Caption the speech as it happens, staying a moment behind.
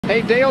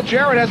Hey, Dale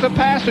Jarrett as a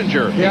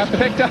passenger. Yeah,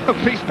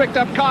 He's picked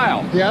up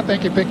Kyle. Yeah, I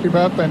think he picked him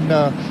up and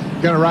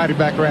going to ride him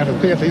back around to the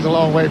fifth. He's a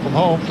long way from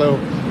home, so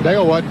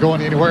Dale wasn't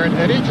going anywhere. And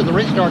at each of the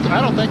restarts, I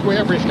don't think we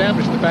ever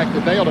established the fact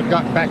that Dale had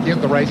gotten back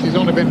in the race. He's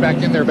only been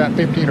back in there about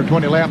 15 or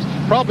 20 laps.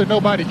 Probably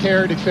nobody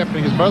cared except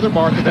his mother,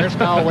 Martha. There's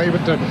Kyle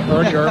waving to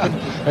Ernie Irvin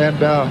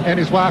and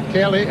his wife,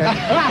 Kelly.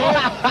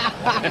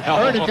 And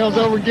Ernie comes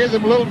over and gives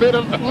him a little bit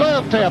of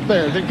love tap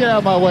there. Said, get out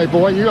of my way,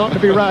 boy. You ought to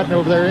be riding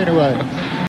over there anyway.